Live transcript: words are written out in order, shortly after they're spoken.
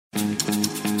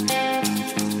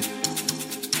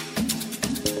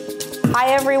Hi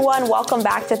everyone, welcome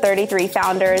back to 33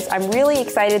 Founders. I'm really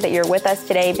excited that you're with us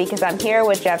today because I'm here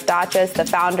with Jeff Dachis, the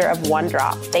founder of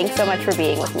OneDrop. Thanks so much for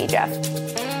being with me, Jeff.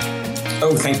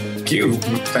 Oh, thank you.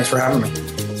 Thanks for having me.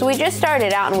 So we just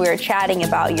started out and we were chatting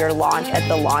about your launch at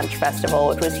the Launch Festival,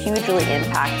 which was hugely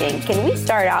impacting. Can we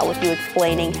start out with you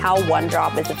explaining how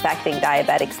OneDrop is affecting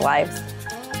diabetics' lives?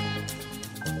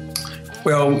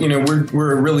 Well,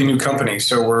 we're a really new company,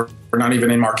 so we're not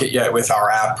even in market yet with our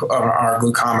app, our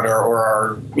glucometer, or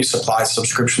our supply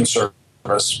subscription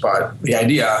service. But the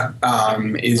idea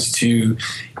is to,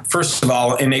 first of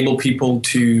all, enable people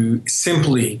to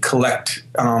simply collect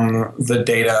the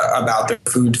data about their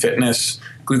food, fitness,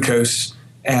 glucose,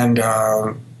 and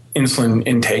insulin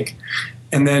intake,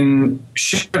 and then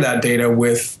share that data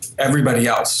with everybody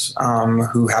else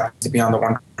who happens to be on the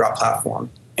OneDrop platform.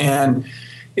 And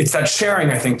it's that sharing,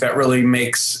 I think, that really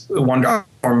makes the OneDrop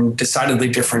platform decidedly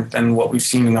different than what we've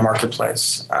seen in the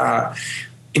marketplace. I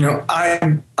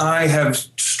have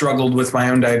struggled with my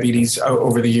own diabetes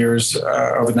over the years,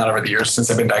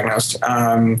 since I've been diagnosed.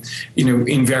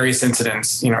 In various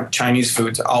incidents, Chinese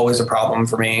food's always a problem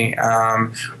for me,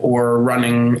 or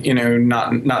running,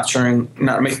 not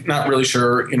really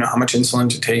sure, how much insulin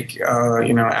to take,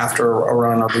 after a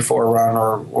run or before a run,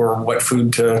 or what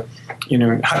food to,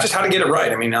 how to get it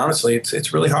right. I mean, honestly,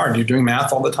 it's really hard. You're doing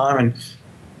math all the time,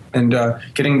 and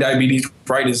getting diabetes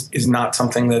right is not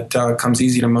something that comes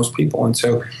easy to most people. And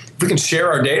so if we can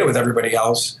share our data with everybody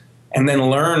else and then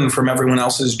learn from everyone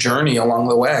else's journey along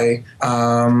the way,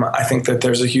 I think that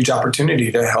there's a huge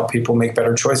opportunity to help people make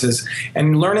better choices.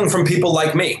 And learning from people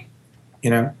like me,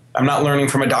 I'm not learning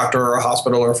from a doctor or a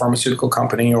hospital or a pharmaceutical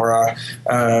company or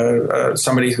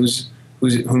somebody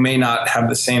who may not have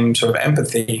the same sort of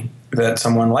empathy that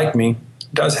someone like me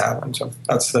does have. And so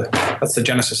that's the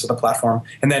genesis of the platform.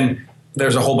 And then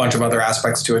there's a whole bunch of other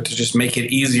aspects to it to just make it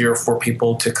easier for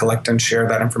people to collect and share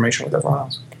that information with everyone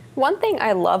else. One thing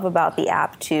I love about the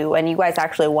app too, and you guys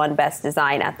actually won Best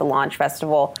Design at the Launch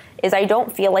Festival, is I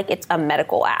don't feel like it's a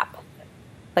medical app.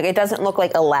 Like, it doesn't look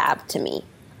like a lab to me.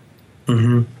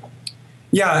 Mm-hmm.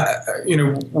 Yeah,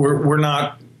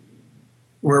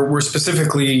 we're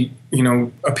specifically,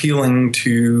 appealing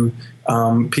to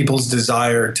people's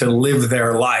desire to live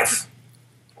their life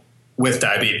with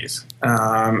diabetes.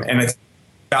 And it's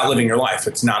about living your life.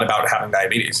 It's not about having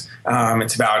diabetes.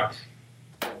 It's about,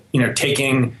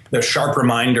 taking the sharp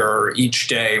reminder each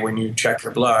day when you check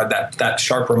your blood, that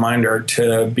sharp reminder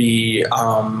to be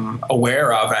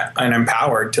aware of and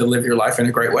empowered to live your life in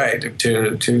a great way,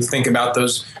 to think about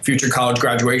those future college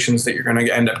graduations that you're going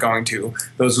to end up going to,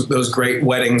 those great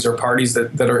weddings or parties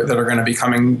that are going to be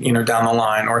coming, down the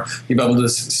line, or be able to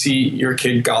see your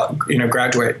kid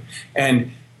graduate. And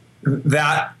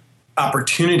that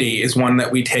opportunity is one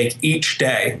that we take each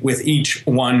day with each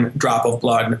one drop of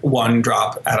blood, one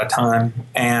drop at a time.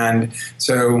 And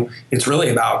so it's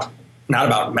really not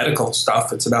about medical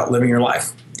stuff. It's about living your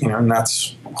life, and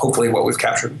that's hopefully what we've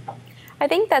captured. I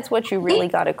think that's what you really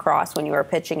got across when you were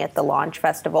pitching at the Launch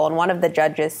Festival. And one of the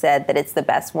judges said that it's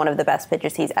one of the best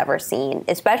pitches he's ever seen,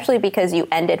 especially because you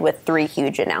ended with 3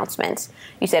 huge announcements.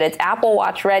 You said it's Apple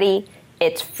Watch ready,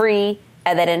 it's free,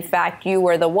 and then in fact you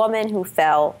were the woman who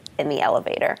fell in the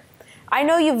elevator. I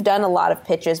know you've done a lot of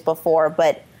pitches before,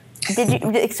 but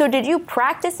did you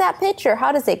practice that pitch, or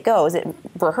how does it go? Is it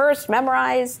rehearsed,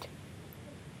 memorized?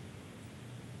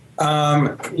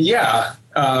 Yeah.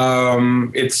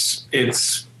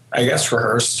 It's I guess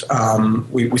rehearsed.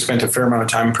 We spent a fair amount of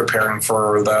time preparing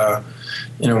for the,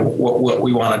 what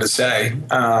we wanted to say.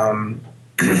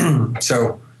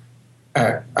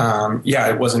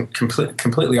 It wasn't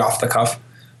completely off the cuff.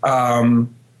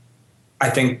 I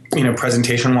think,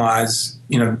 presentation-wise,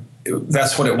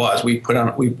 that's what it was. We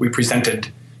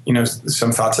presented,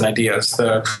 some thoughts and ideas.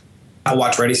 The Apple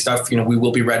Watch ready stuff, we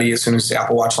will be ready as soon as the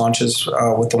Apple Watch launches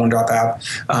with the OneDrop app.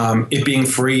 It being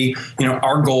free,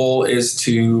 our goal is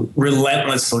to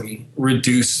relentlessly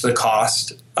reduce the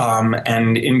cost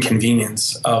and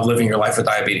inconvenience of living your life with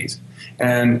diabetes.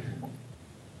 And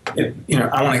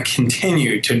I want to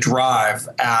continue to drive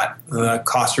at the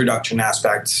cost reduction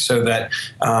aspects so that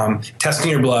testing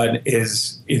your blood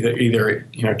is either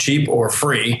cheap or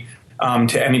free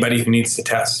to anybody who needs to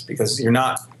test, because you're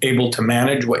not able to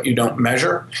manage what you don't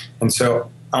measure. And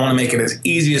so I want to make it as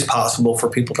easy as possible for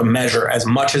people to measure as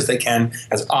much as they can,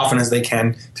 as often as they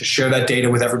can, to share that data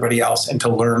with everybody else and to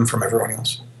learn from everyone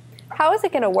else. How is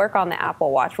it going to work on the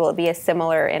Apple Watch? Will it be a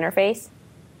similar interface?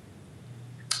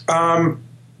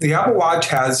 The Apple Watch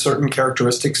has certain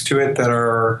characteristics to it that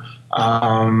are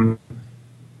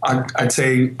I'd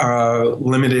say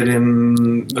limited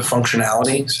in the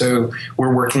functionality. So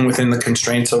we're working within the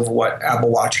constraints of what Apple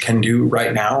Watch can do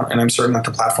right now, and I'm certain that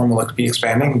the platform will be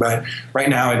expanding. But right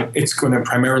now, it's going to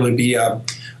primarily be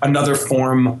another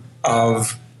form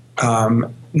of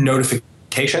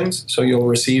notifications. So you'll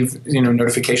receive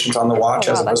notifications on the watch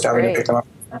as opposed to having to pick them up.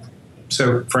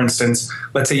 So, for instance,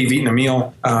 let's say you've eaten a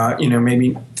meal,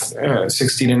 maybe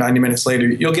 60 to 90 minutes later,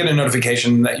 you'll get a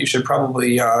notification that you should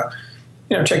probably,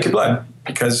 check your blood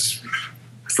because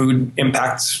food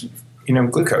impacts,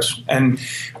 glucose. And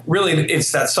really,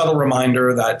 it's that subtle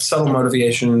reminder, that subtle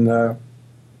motivation, that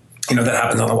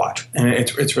happens on the watch. And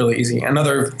it's really easy.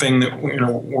 Another thing that,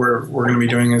 we're going to be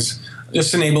doing is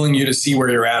just enabling you to see where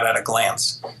you're at a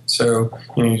glance. So,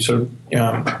 you sort of,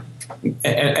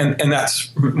 and that's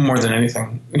more than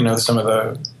anything, some of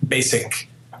the basic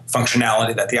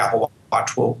functionality that the Apple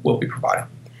Watch will be providing.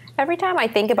 Every time I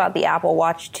think about the Apple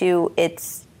Watch 2,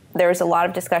 there's a lot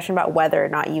of discussion about whether or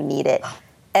not you need it.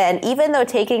 And even though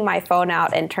taking my phone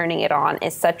out and turning it on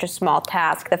is such a small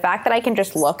task, the fact that I can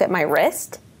just look at my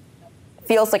wrist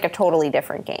feels like a totally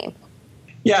different game.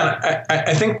 Yeah,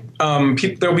 I think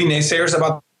there'll be naysayers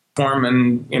about form,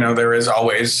 and there is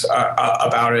always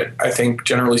about it. I think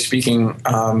generally speaking,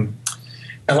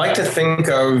 I like to think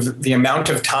of the amount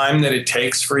of time that it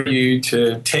takes for you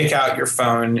to take out your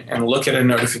phone and look at a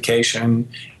notification,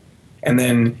 and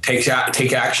then take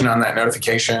action on that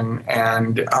notification,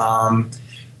 and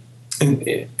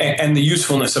the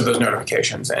usefulness of those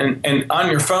notifications. And on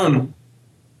your phone,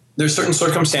 there's certain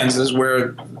circumstances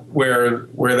where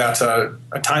that's a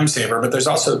time saver, but there's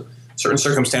also certain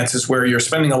circumstances where you're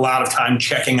spending a lot of time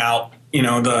checking out,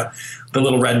 the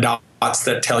little red dots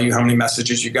that tell you how many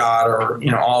messages you got, or,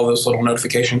 all those little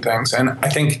notification things. And I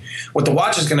think what the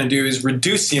watch is going to do is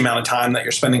reduce the amount of time that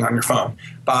you're spending on your phone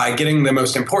by getting the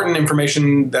most important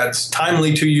information that's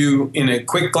timely to you in a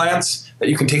quick glance that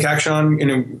you can take action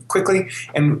on, quickly,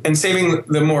 and saving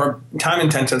the more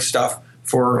time-intensive stuff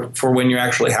for when you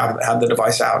actually have the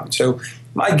device out. So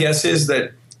my guess is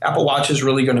that Apple Watch is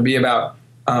really going to be about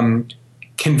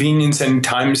convenience and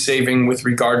time saving with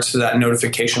regards to that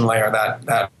notification layer,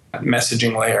 that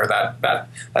messaging layer,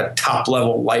 that top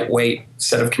level lightweight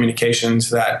set of communications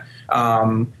that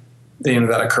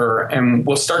that occur, and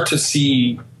we'll start to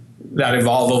see that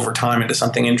evolve over time into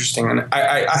something interesting. And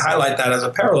I highlight that as a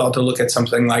parallel to look at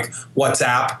something like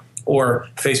WhatsApp or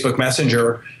Facebook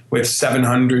Messenger with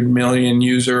 700 million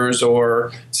users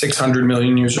or 600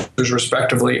 million users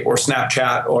respectively, or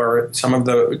Snapchat, or some of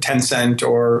the Tencent,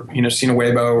 or Sina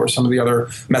Weibo, or some of the other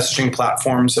messaging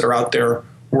platforms that are out there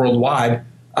worldwide.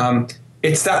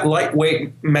 It's that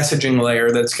lightweight messaging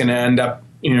layer that's going to end up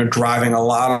driving a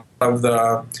lot of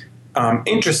the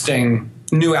interesting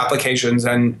new applications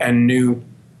and new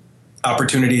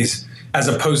opportunities, as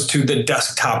opposed to the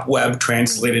desktop web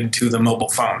translated to the mobile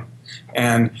phone.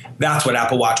 And that's what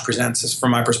Apple Watch presents, is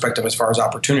from my perspective, as far as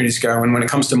opportunities go. And when it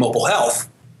comes to mobile health,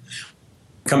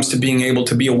 it comes to being able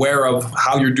to be aware of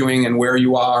how you're doing and where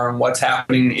you are and what's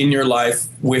happening in your life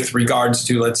with regards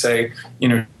to, let's say,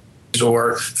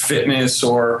 or fitness,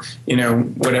 or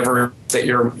whatever that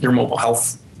your mobile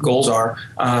health goals are.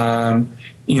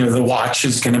 The watch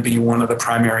is going to be one of the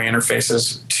primary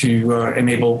interfaces to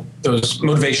enable those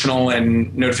motivational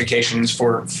and notifications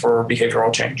for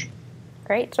behavioral change.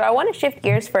 Great. So I want to shift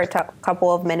gears for a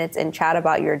couple of minutes and chat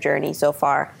about your journey so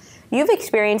far. You've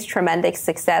experienced tremendous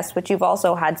success, but you've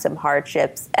also had some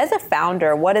hardships. As a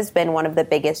founder, what has been one of the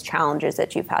biggest challenges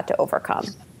that you've had to overcome?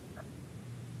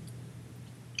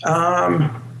 As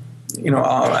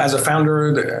a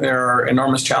founder, there are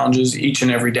enormous challenges each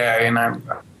and every day, and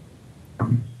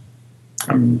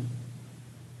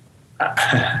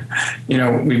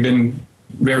we've been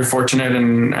very fortunate,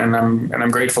 and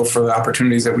I'm grateful for the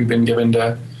opportunities that we've been given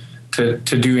to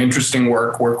do interesting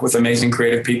work with amazing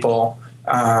creative people,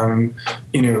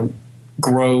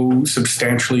 grow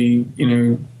substantially,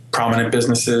 prominent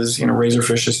businesses.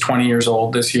 Razorfish is 20 years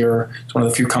old this year. It's one of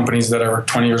the few companies that are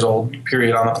 20 years old,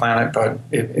 period, on the planet, but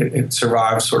it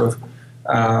survives, sort of.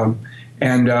 How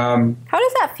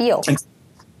does that feel?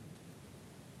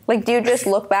 Like, do you just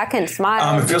look back and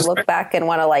smile? Do you look back and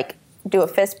want to do a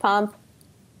fist pump?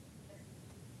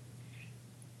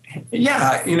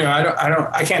 Yeah,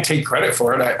 I can't take credit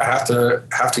for it. I have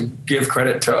to give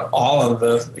credit to all of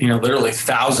the, literally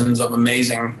thousands of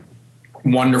amazing,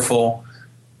 wonderful,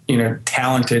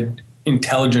 talented,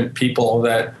 intelligent people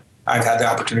that I've had the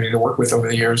opportunity to work with over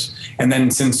the years. And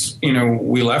then since,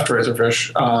 we left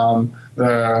Razorfish,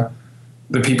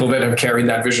 the people that have carried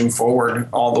that vision forward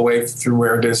all the way through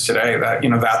where it is today, that,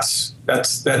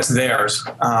 that's theirs.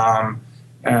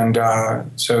 And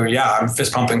so, yeah, I'm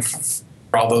fist pumping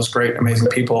for all those great, amazing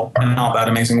people and all that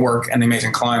amazing work and the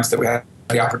amazing clients that we had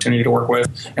the opportunity to work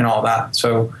with and all that.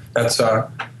 So that's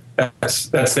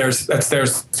theirs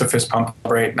to fist pump,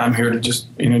 right? And I'm here to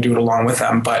just, do it along with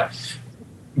them. But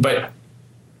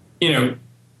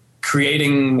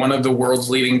creating one of the world's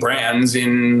leading brands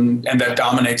and that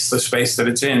dominates the space that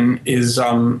it's in is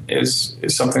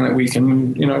something that we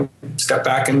can, step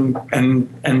back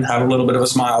and have a little bit of a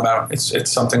smile about. It's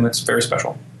something that's very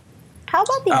special. How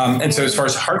about the and so as far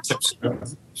as hardships,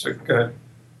 so go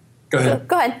ahead.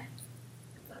 Go ahead.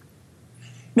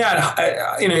 Yeah,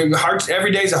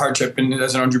 every day is a hardship, and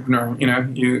as an entrepreneur,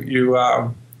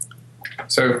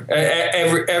 so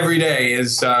every day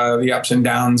is the ups and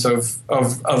downs of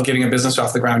getting a business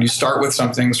off the ground. You start with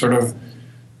something sort of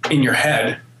in your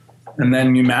head, and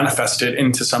then you manifest it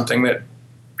into something that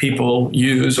people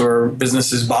use or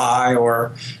businesses buy,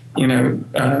 or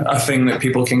a thing that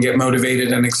people can get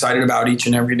motivated and excited about each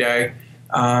and every day.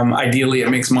 Ideally, it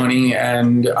makes money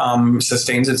and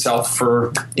sustains itself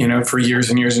for years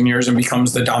and years and years, and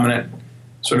becomes the dominant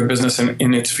sort of business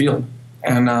in its field.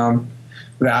 And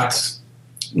that's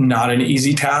not an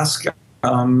easy task,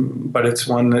 but it's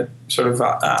one that sort of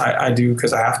I do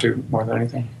because I have to more than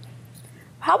anything.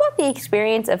 How about the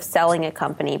experience of selling a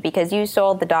company? Because you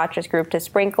sold the Dachis group to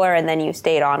Sprinklr and then you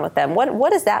stayed on with them.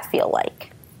 What does that feel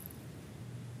like?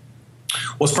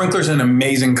 Well, Sprinklr's an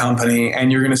amazing company,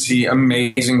 and you're going to see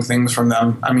amazing things from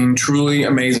them. I mean, truly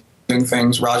amazing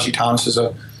things. Raji Thomas is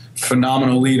a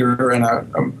phenomenal leader and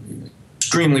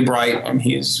extremely bright, and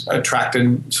he's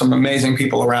attracted some amazing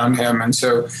people around him. And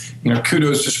so,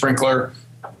 kudos to Sprinklr.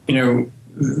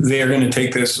 They're going to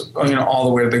take this, all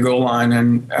the way to the goal line,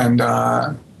 and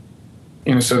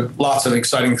so lots of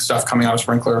exciting stuff coming out of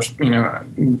Sprinklr,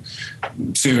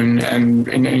 soon,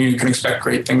 and you can expect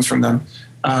great things from them.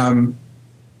 The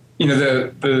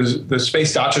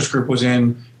space Dachis group was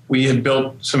in, we had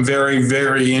built some very,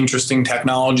 very interesting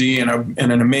technology and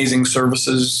an amazing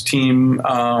services team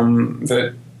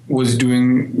that was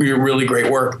doing really great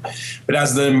work. But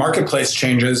as the marketplace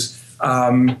changes,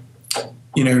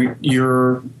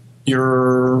 you're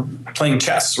playing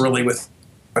chess really with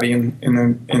everybody in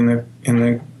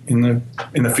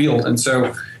the field. And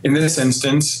so in this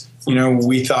instance,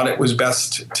 we thought it was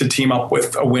best to team up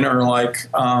with a winner like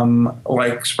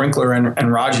Sprinklr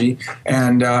and Raji.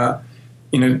 And,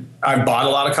 I've bought a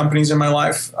lot of companies in my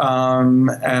life,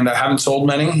 and I haven't sold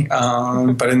many.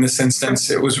 But in this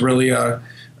instance, it was really a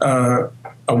 1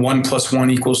 +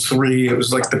 1 = 3. It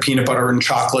was like the peanut butter and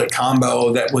chocolate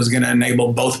combo that was going to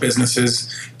enable both businesses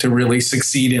to really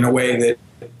succeed in a way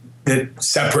that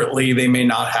separately they may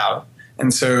not have.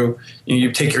 And so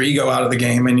you take your ego out of the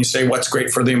game and you say, what's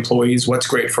great for the employees, what's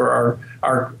great for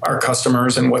our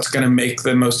customers, and what's going to make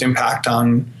the most impact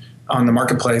on the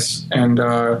marketplace. And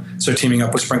so teaming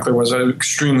up with Sprinklr was an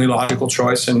extremely logical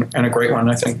choice and a great one,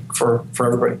 I think, for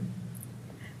everybody.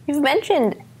 You've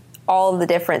mentioned all of the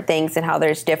different things and how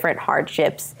there's different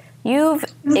hardships. You've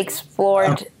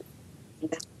explored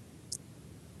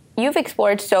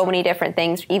so many different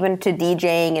things, even to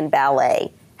DJing and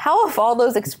ballet. How have all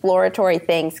those exploratory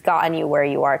things gotten you where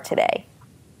you are today?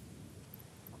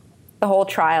 The whole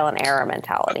trial and error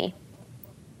mentality.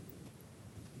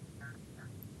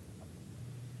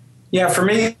 Yeah, for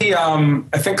me, I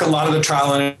think a lot of the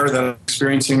trial and error that I'm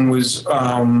experiencing was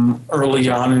early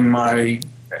on in my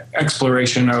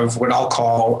exploration of what I'll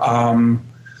call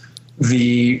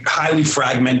the highly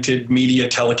fragmented media,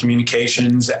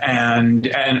 telecommunications, and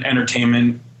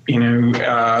entertainment,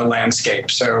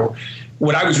 landscape. So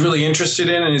what I was really interested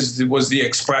in was the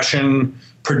expression,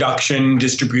 production,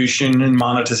 distribution, and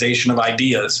monetization of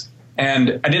ideas.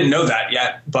 And I didn't know that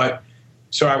yet, but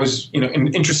so I was,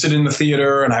 interested in the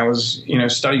theater, and I was,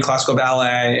 studied classical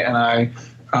ballet, and I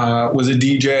was a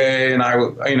DJ, and I,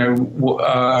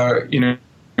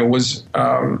 was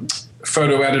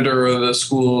photo editor of the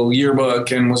school yearbook,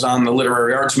 and was on the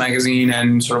literary arts magazine,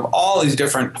 and sort of all these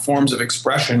different forms of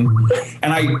expression.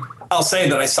 And I'll say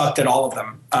that I sucked at all of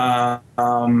them.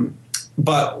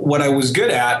 But what I was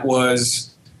good at was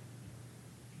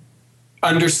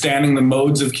understanding the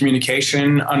modes of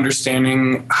communication,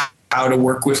 understanding how to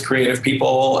work with creative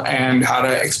people, and how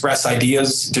to express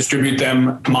ideas, distribute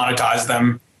them, monetize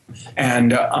them,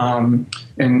 and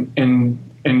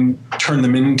turn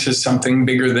them into something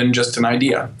bigger than just an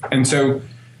idea. And so,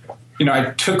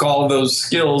 I took all of those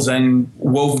skills and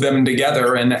wove them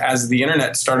together. And as the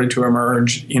internet started to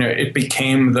emerge, it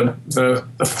became the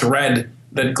thread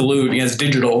that glued, as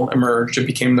digital emerged, it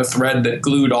became the thread that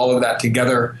glued all of that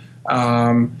together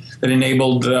that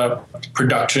enabled the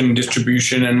production,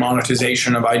 distribution, and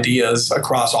monetization of ideas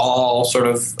across all sort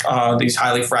of these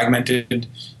highly fragmented,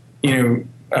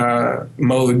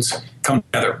 modes come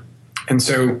together. And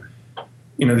so,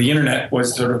 the internet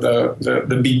was sort of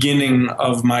the beginning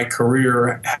of my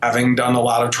career, having done a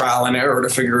lot of trial and error to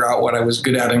figure out what I was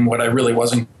good at and what I really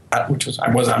wasn't at,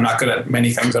 I'm not good at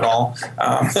many things at all.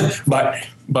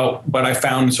 But I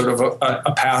found sort of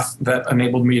a path that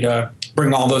enabled me to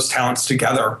bring all those talents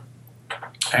together.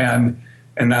 And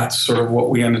that's sort of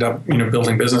what we ended up,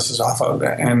 building businesses off of.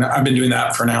 And I've been doing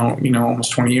that for now,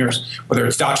 almost 20 years, whether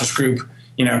it's Dachis Group,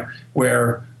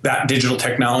 where that digital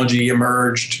technology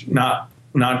emerged, not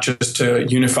just to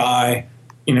unify,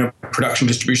 production,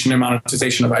 distribution, and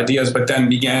monetization of ideas, but then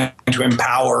began to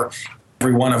empower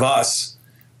every one of us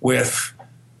with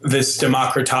this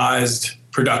democratized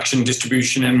production,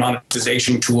 distribution, and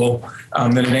monetization tool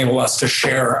that enable us to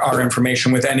share our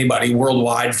information with anybody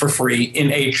worldwide for free in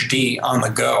HD on the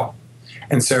go.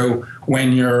 And so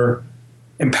when you're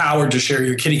empowered to share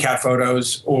your kitty cat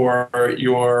photos or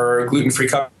your gluten-free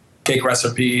cupcake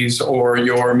recipes or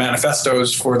your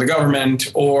manifestos for the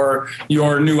government or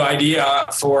your new idea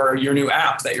for your new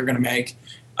app that you're going to make,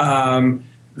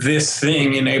 this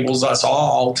thing enables us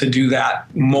all to do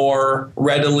that more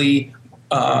readily,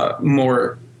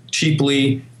 more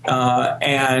cheaply,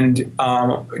 and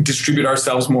distribute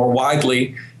ourselves more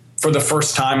widely. For the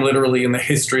first time, literally, in the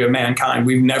history of mankind,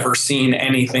 we've never seen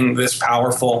anything this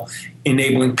powerful,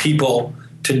 enabling people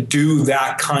to do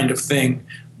that kind of thing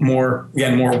more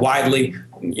widely,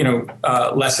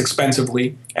 less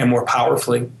expensively and more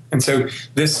powerfully. And so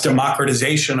this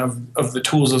democratization of the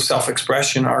tools of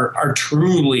self-expression are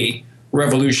truly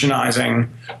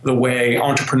revolutionizing the way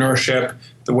entrepreneurship,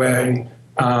 the way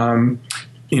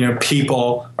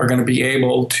people are going to be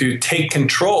able to take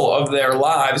control of their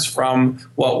lives from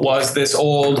what was this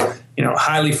old,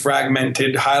 highly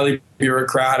fragmented, highly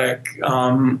bureaucratic,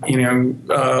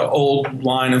 old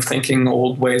line of thinking,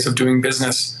 old ways of doing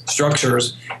business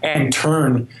structures, and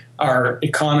turn our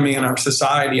economy and our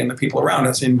society and the people around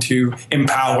us into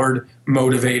empowered,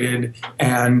 motivated,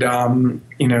 and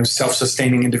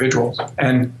self-sustaining individuals.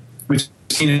 And we've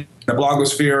seen it in the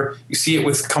blogosphere. You see it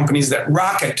with companies that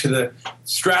rocket to the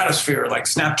stratosphere, like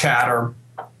Snapchat or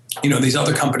these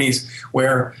other companies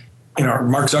where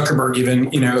Mark Zuckerberg even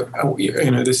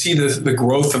to see the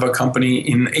growth of a company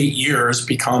in 8 years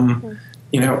become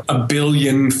 $1.3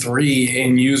 billion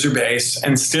in user base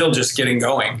and still just getting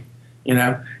going.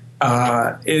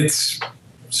 It's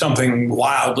something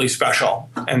wildly special.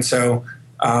 And so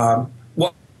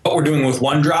what we're doing with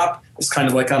OneDrop is kind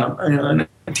of like on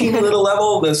a teeny little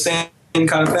level, the same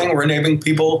kind of thing. We're enabling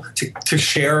people to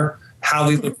share how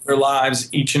they live their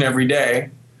lives each and every day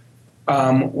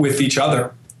with each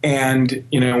other. And,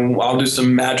 I'll do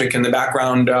some magic in the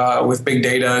background with big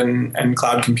data and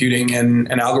cloud computing and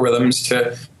algorithms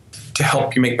to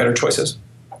help you make better choices.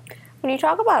 When you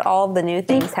talk about all of the new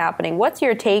things happening, what's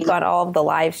your take on all of the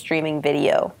live streaming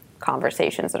video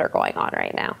conversations that are going on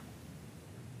right now?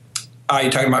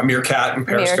 You're talking about Meerkat and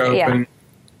Periscope?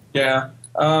 Yeah.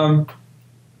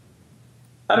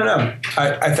 I don't know.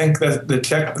 I think that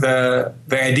the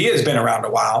idea has been around a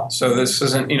while. So this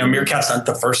isn't, Meerkat's not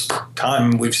the first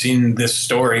time we've seen this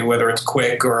story, whether it's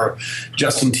Quick or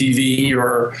Justin TV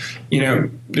or,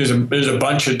 there's a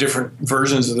bunch of different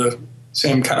versions of the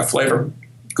same kind of flavor.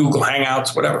 Google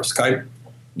Hangouts, whatever, Skype.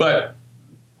 But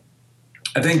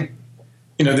I think,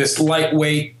 this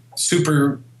lightweight,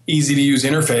 super easy to use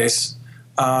interface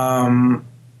and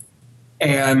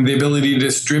the ability to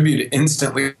distribute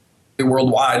instantly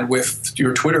worldwide with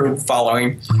your Twitter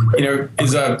following,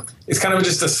 is kind of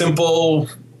just a simple,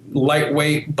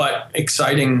 lightweight but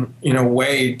exciting,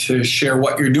 way to share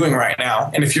what you're doing right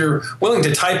now. And if you're willing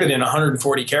to type it in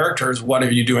 140 characters, what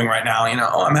are you doing right now?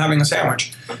 I'm having a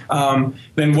sandwich.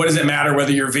 Then what does it matter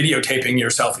whether you're videotaping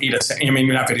yourself eat a sandwich?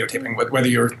 You're not videotaping, but whether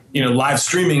you're, live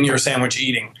streaming your sandwich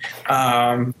eating.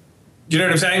 Do you know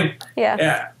what I'm saying?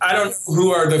 Yeah. I don't know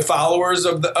who are the followers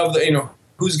of the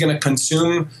who's going to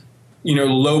consume,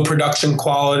 low production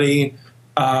quality,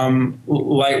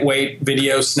 lightweight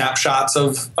video snapshots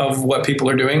of what people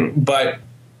are doing. So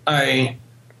I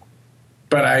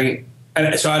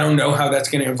don't know how that's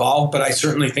going to evolve, but I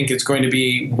certainly think it's going to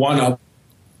be one of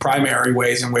primary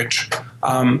ways in which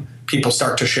people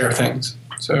start to share things.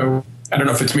 So I don't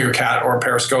know if it's Meerkat or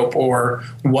Periscope or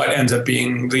what ends up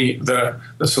being the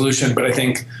solution, but I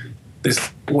think this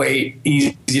way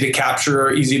easy to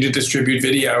capture, easy to distribute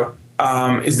video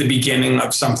is the beginning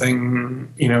of something,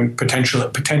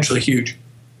 potentially huge.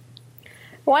 I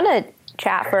want to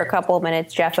chat for a couple of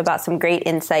minutes, Jeff, about some great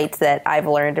insights that I've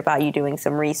learned about you doing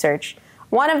some research.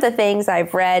 One of the things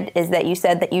I've read is that you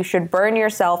said that you should burn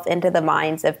yourself into the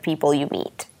minds of people you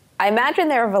meet. I imagine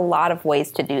there are a lot of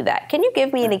ways to do that. Can you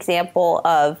give me an example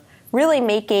of really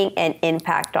making an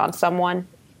impact on someone?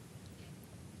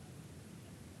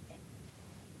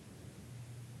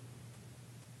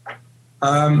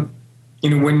 Where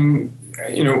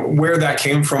that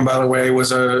came from, by the way,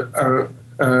 was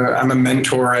I'm a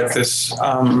mentor at this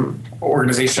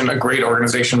organization, a great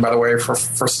organization, by the way,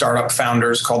 for startup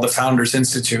founders called the Founders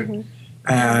Institute. Mm-hmm.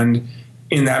 And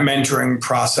in that mentoring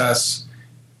process,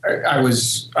 I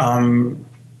was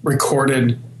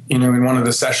recorded, in one of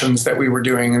the sessions that we were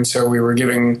doing. And so we were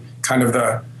giving kind of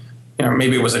the,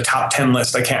 maybe it was a top 10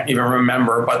 list. I can't even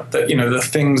remember, but the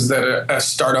things that a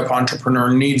startup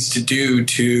entrepreneur needs to do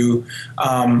to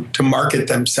market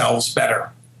themselves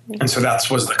better. And so that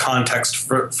was the context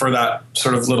for that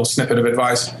sort of little snippet of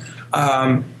advice.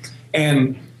 By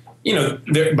the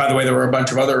way, there were a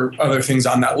bunch of other things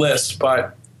on that list,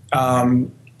 but,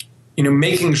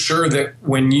 making sure that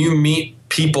when you meet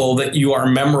people that you are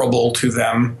memorable to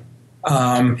them,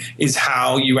 is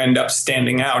how you end up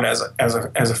standing out as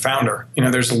a founder.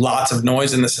 There's lots of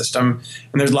noise in the system,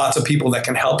 and there's lots of people that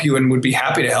can help you and would be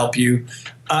happy to help you.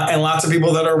 And lots of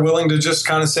people that are willing to just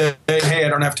kind of say, hey, I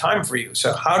don't have time for you.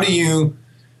 So how do you,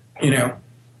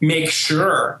 make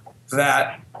sure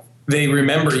that they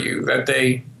remember you, that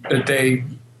they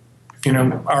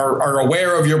are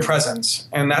aware of your presence,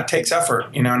 and that takes effort,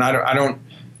 and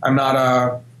I'm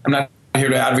not here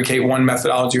to advocate one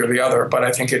methodology or the other, but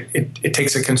I think it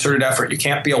takes a concerted effort. You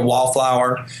can't be a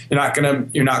wallflower. You're not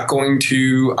going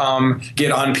to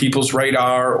get on people's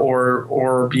radar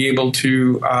or be able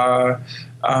to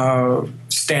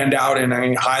stand out in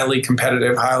a highly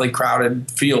competitive, highly crowded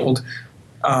field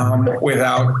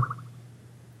without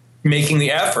making the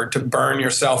effort to burn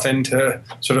yourself into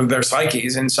sort of their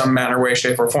psyches in some manner, way,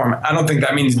 shape, or form. I don't think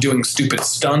that means doing stupid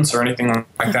stunts or anything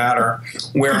like that, or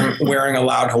wearing a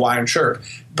loud Hawaiian shirt.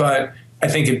 But I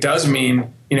think it does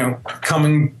mean,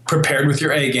 coming prepared with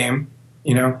your A game,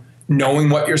 knowing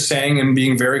what you're saying and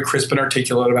being very crisp and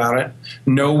articulate about it,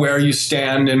 know where you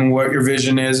stand and what your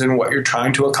vision is and what you're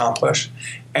trying to accomplish,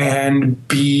 and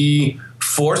be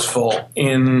forceful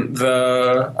in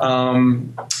the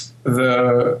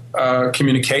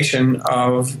communication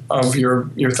of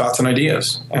your thoughts and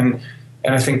ideas. And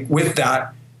I think with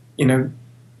that,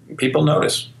 people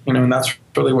notice, and that's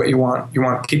really what you want. You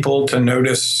want people to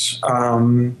notice,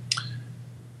 that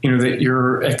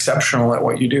you're exceptional at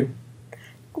what you do.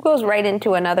 It goes right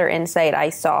into another insight I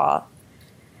saw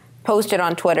posted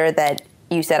on Twitter that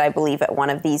you said, I believe, at one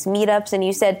of these meetups, and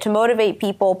you said, to motivate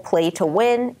people, play to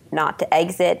win, not to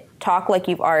exit, talk like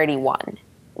you've already won.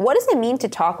 What does it mean to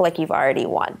talk like you've already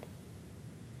won?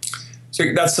 So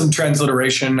that's some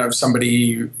transliteration of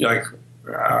somebody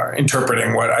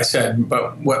interpreting what I said.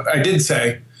 But what I did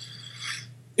say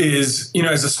is,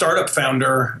 as a startup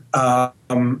founder,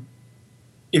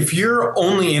 if you're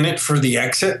only in it for the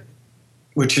exit,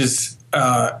 which is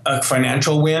a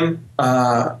financial win,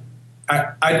 I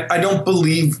don't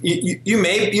believe you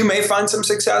may find some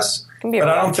success, it can be a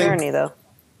long journey, though.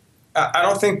 I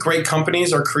don't think great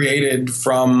companies are created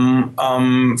from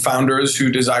founders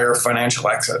who desire financial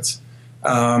exits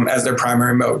as their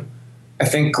primary mode. I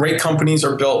think great companies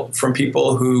are built from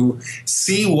people who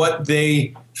see what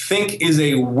they think is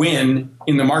a win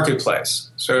in the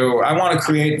marketplace. So I want to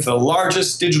create the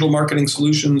largest digital marketing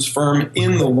solutions firm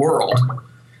in the world.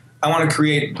 I want to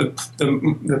create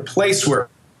the place where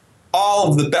all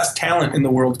of the best talent in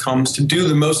the world comes to do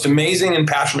the most amazing and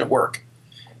passionate work,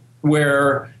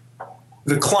 where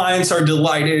the clients are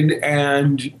delighted,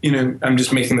 and, I'm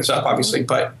just making this up, obviously,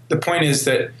 but the point is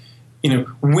that,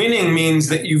 winning means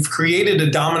that you've created a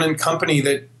dominant company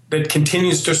that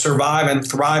continues to survive and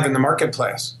thrive in the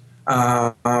marketplace,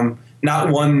 not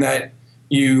one that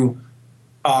you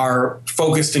are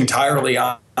focused entirely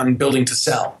on building to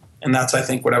sell. And that's, I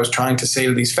think, what I was trying to say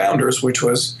to these founders, which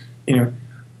was,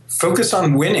 focus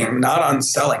on winning, not on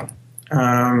selling,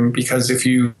 because if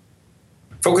you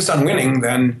focus on winning,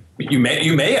 then you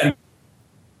may end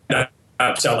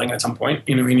up selling at some point,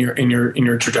 in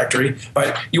your trajectory,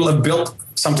 but you will have built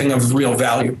something of real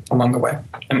value along the way.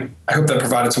 And I hope that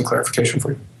provided some clarification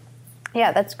for you.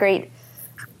 Yeah, that's great.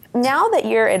 Now that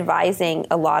you're advising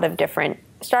a lot of different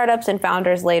startups and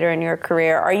founders later in your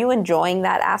career, are you enjoying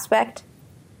that aspect?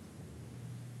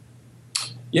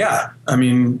 Yeah, I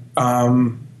mean, I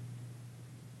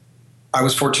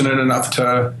was fortunate enough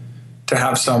to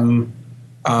have some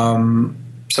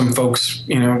folks,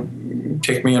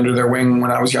 take me under their wing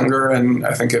when I was younger, and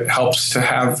I think it helps to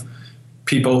have,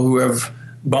 people who have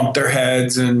bumped their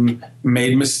heads and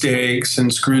made mistakes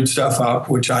and screwed stuff up,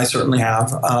 which I certainly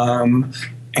have,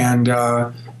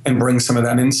 and bring some of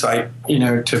that insight,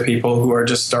 to people who are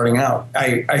just starting out.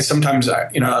 I sometimes, I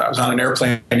was on an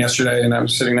airplane yesterday and I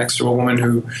was sitting next to a woman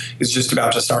who is just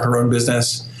about to start her own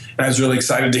business, and I was really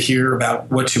excited to hear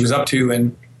about what she was up to,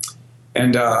 and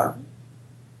I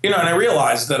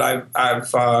realized that I've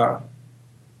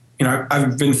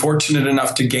been fortunate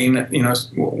enough to gain,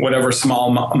 whatever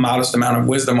small, modest amount of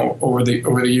wisdom over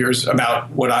the years about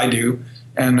what I do,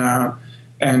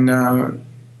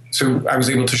 so I was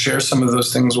able to share some of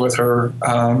those things with her,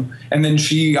 and then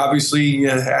she obviously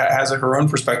has her own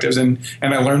perspectives, and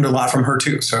I learned a lot from her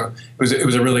too. So it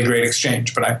was a really great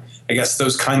exchange. But I guess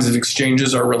those kinds of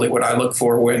exchanges are really what I look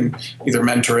for when either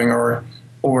mentoring or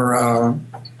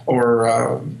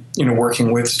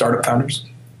working with startup founders.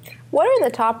 What are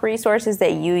the top resources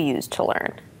that you use to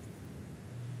learn?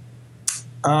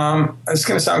 It's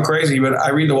going to sound crazy, but I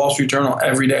read the Wall Street Journal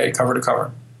every day, cover to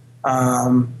cover.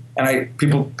 And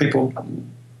people,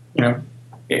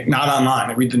 not online.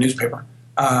 I read the newspaper,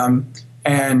 and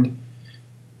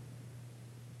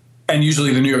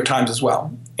usually the New York Times as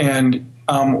well. And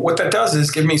what that does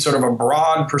is give me sort of a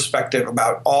broad perspective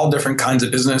about all different kinds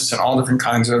of business and all different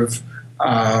kinds of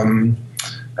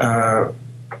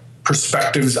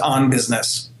perspectives on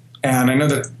business. And I know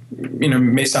that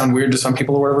may sound weird to some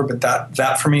people or whatever, but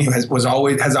that for me has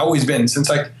always been since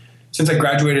I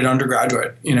graduated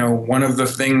undergraduate. One of the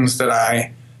things that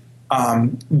I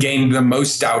gained the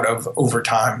most out of over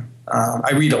time.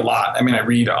 I read a lot. I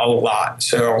read a lot.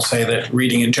 So I'll say that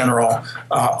reading in general,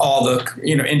 all the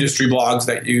industry blogs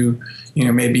that you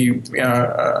may be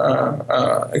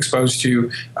exposed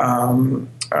to,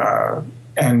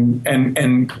 and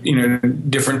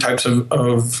different types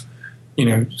of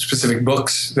specific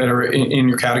books that are in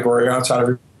your category or outside of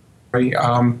your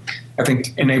I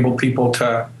think enable people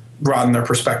to broaden their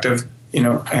perspective,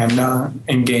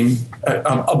 and gain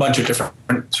a bunch of different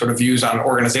sort of views on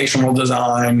organizational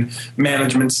design,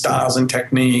 management styles and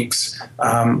techniques,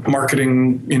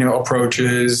 marketing,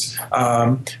 approaches,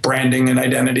 branding and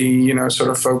identity, sort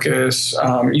of focus,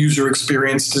 user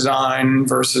experience design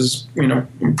versus,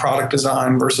 product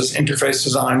design versus interface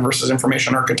design versus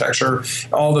information architecture.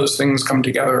 All those things come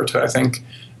together to, I think,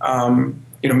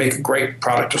 make a great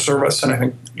product or service. And I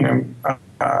think,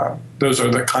 those are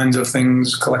the kinds of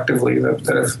things collectively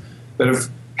that have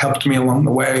helped me along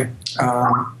the way.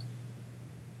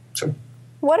 So,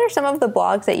 what are some of the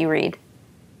blogs that you read?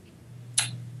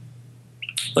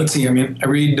 Let's see. I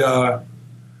read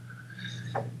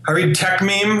Tech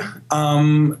Meme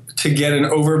to get an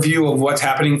overview of what's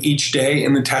happening each day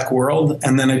in the tech world,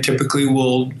 and then I typically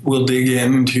will dig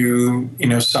into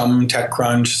some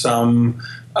TechCrunch, some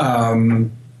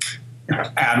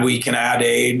Adweek and Ad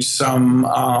Age, some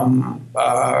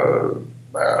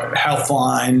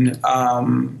Healthline,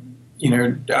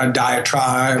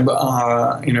 Diatribe,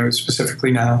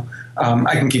 specifically now.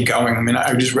 I can keep going.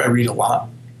 I read a lot.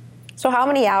 So how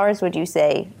many hours would you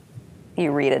say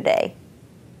you read a day?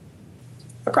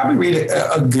 I probably read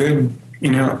a good,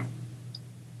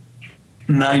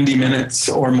 90 minutes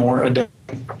or more a day.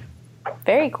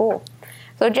 Very cool.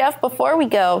 So Jeff, before we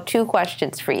go, 2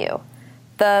 questions for you.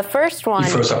 The first one... You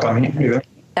froze up on me. Either.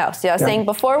 Oh, so I was saying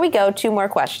before we go, 2 more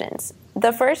questions.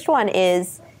 The first one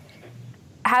is,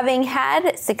 having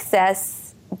had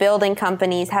success building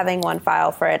companies, having one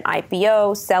file for an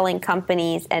IPO, selling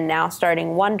companies, and now starting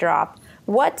OneDrop,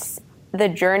 what's the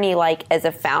journey like as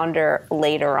a founder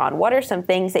later on? What are some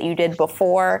things that you did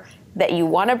before that you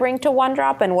want to bring to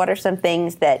OneDrop, and what are some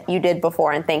things that you did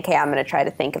before and think, hey, I'm going to try to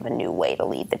think of a new way to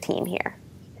lead the team here?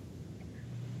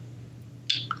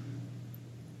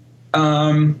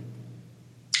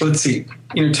 Let's see.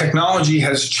 Technology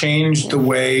has changed the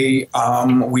way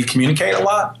we communicate a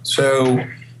lot. So,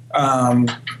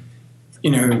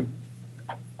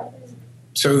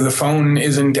 so the phone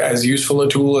isn't as useful a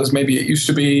tool as maybe it used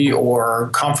to be, or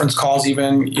conference calls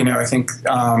even. I think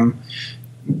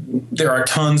there are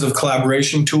tons of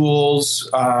collaboration tools,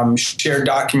 shared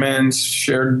documents,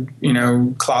 shared,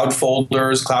 cloud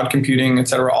folders, cloud computing, et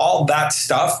cetera. All that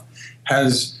stuff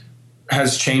has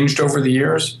changed over the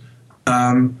years.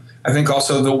 I think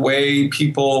also the way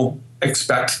people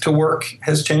expect to work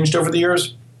has changed over the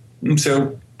years. And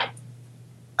so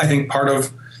I think part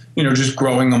of, just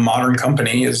growing a modern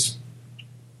company is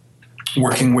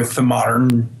working with the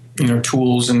modern,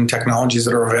 tools and technologies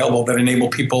that are available that enable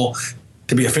people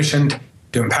to be efficient,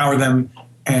 to empower them,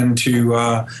 and to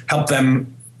help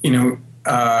them,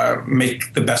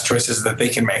 make the best choices that they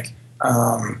can make.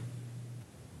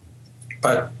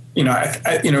 But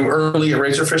early at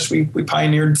Razorfish, we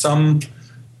pioneered some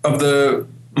of the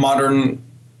modern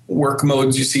work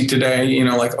modes you see today,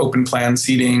 like open plan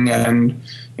seating and,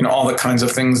 all the kinds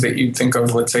of things that you'd think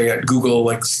of, let's say at Google,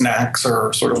 like snacks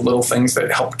or sort of little things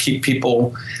that help keep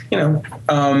people,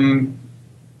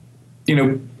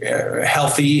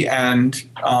 healthy and,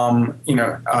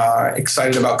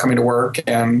 excited about coming to work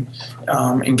and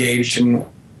engaged in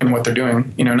what they're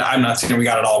doing. I'm not saying we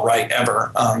got it all right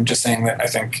ever. Just saying that I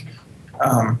think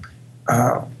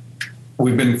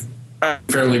we've been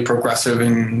fairly progressive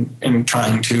in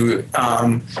trying to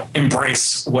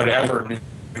embrace whatever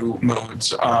new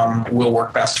modes will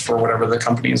work best for whatever the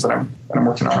company is that I'm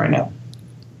working on right now.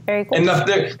 Very cool. And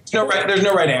there's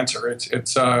no right answer.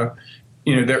 It's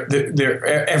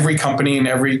every company and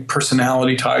every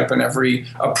personality type and every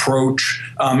approach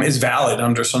is valid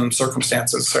under some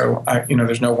circumstances. So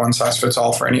there's no one size fits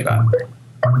all for any of that.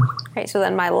 Okay, so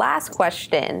then my last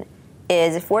question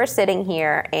is, if we're sitting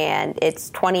here and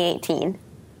it's 2018,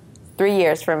 3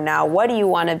 years from now, what do you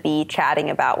want to be chatting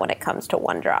about when it comes to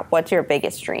OneDrop? What's your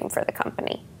biggest dream for the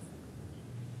company?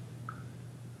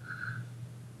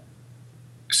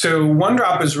 So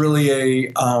OneDrop is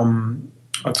really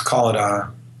let's call it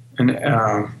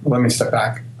let me step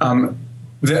back.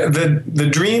 The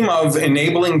dream of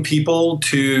enabling people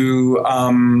to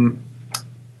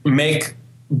make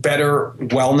better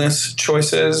wellness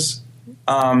choices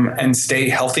and stay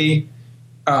healthy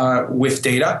with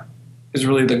data is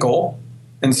really the goal.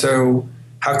 And so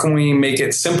how can we make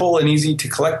it simple and easy to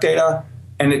collect data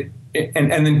and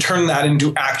then turn that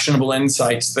into actionable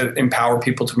insights that empower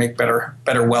people to make better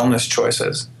wellness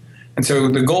choices? And so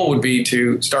the goal would be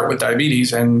to start with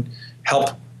diabetes and help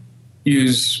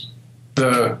use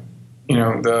the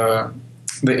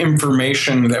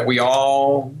information that we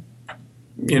all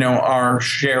are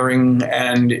sharing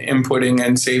and inputting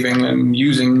and saving and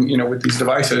using with these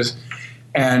devices,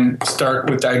 and start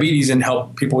with diabetes and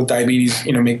help people with diabetes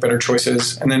make better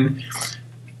choices. And then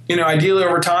ideally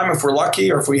over time, if we're lucky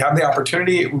or if we have the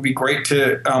opportunity, it would be great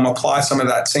to apply some of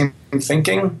that same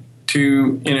thinking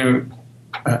to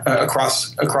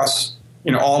across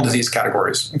all disease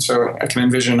categories. And so I can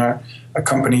envision a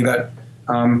company that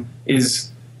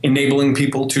is enabling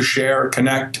people to share,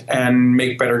 connect, and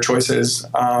make better choices,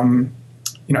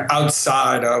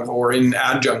 outside of or in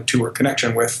adjunct to or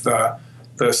connection with the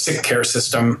sick care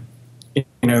system,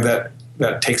 that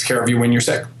takes care of you when you're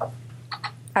sick.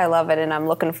 I love it, and I'm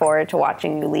looking forward to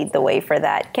watching you lead the way for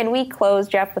that. Can we close,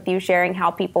 Jeff, with you sharing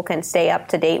how people can stay up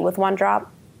to date with OneDrop?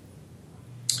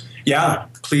 Yeah,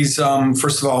 please,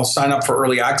 first of all, sign up for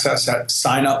early access at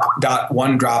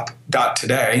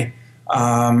signup.onedrop.today,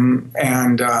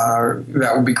 and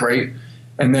that would be great.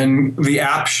 And then the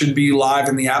app should be live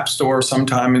in the App Store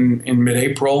sometime in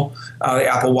mid-April. The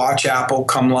Apple Watch app will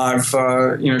come live,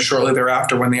 shortly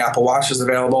thereafter when the Apple Watch is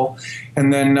available.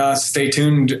 And then stay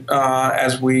tuned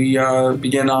as we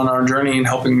begin on our journey in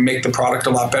helping make the product a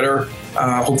lot better.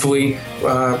 Hopefully,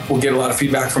 we'll get a lot of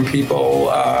feedback from people.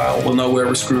 We'll know where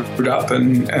we're screwed up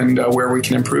and where we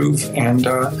can improve and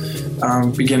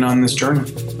begin on this journey.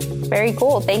 Very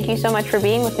cool. Thank you so much for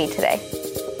being with me today.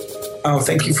 Oh,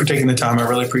 thank you for taking the time. I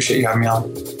really appreciate you having me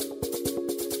on.